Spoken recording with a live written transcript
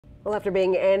Well, after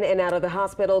being in and out of the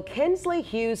hospital, Kinsley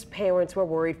Hughes' parents were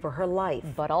worried for her life.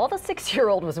 But all the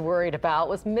 6-year-old was worried about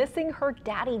was missing her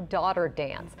daddy-daughter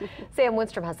dance. Sam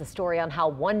Winstrom has the story on how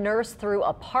one nurse threw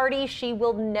a party she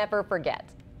will never forget.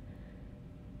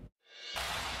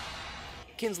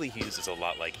 Kinsley Hughes is a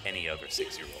lot like any other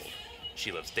 6-year-old.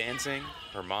 She loves dancing,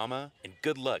 her mama, and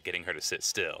good luck getting her to sit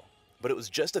still. But it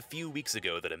was just a few weeks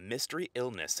ago that a mystery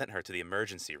illness sent her to the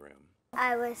emergency room.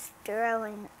 I was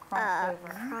throwing up,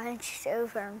 crunched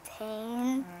over in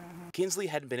pain. Kinsley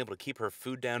hadn't been able to keep her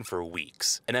food down for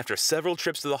weeks, and after several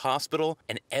trips to the hospital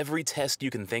and every test you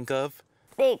can think of,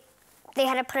 They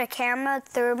had to put a camera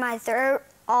through my throat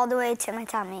all the way to my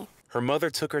tummy. her mother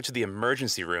took her to the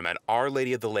emergency room at Our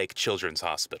Lady of the Lake Children's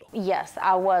Hospital. Yes,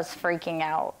 I was freaking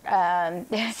out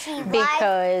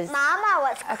because Mama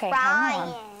was Okay,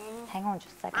 crying. hang on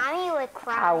just a second. Mommy was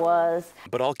crying. I was.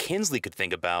 But all Kinsley could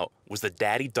think about was the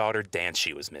daddy-daughter dance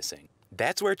she was missing.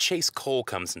 That's where Chase Cole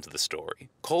comes into the story.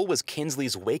 Cole was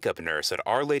Kinsley's wake-up nurse at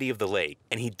Our Lady of the Lake,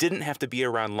 and he didn't have to be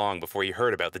around long before he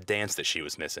heard about the dance that she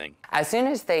was missing. As soon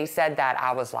as they said that,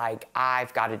 I was like,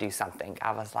 I've got to do something.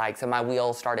 I was like, so my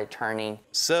wheels started turning.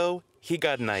 So he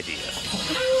got an idea.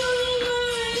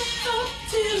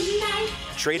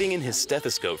 Trading in his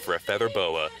stethoscope for a feather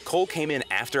boa, Cole came in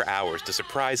after hours to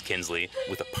surprise Kinsley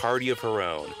with a party of her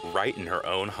own, right in her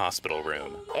own hospital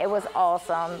room. It was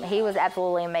awesome. He was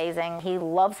absolutely amazing. He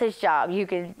loves his job. You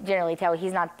could generally tell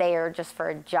he's not there just for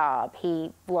a job.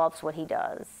 He loves what he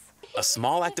does. A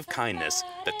small act of kindness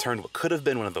that turned what could have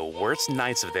been one of the worst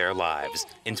nights of their lives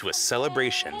into a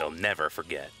celebration they'll never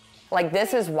forget. Like,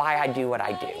 this is why I do what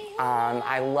I do.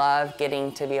 I love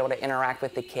getting to be able to interact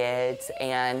with the kids,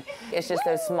 and it's just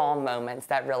those small moments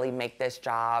that really make this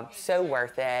job so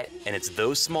worth it. And it's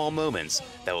those small moments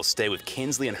that will stay with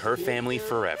Kinsley and her family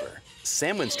forever.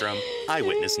 Sam Winstrom,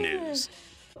 Eyewitness News.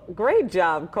 Great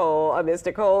job, Cole,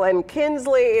 Mr. Cole. And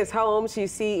Kinsley is home. As you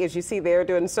see, they're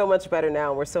doing so much better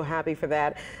now. We're so happy for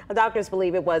that. Doctors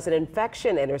believe it was an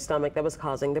infection in her stomach that was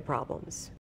causing the problems.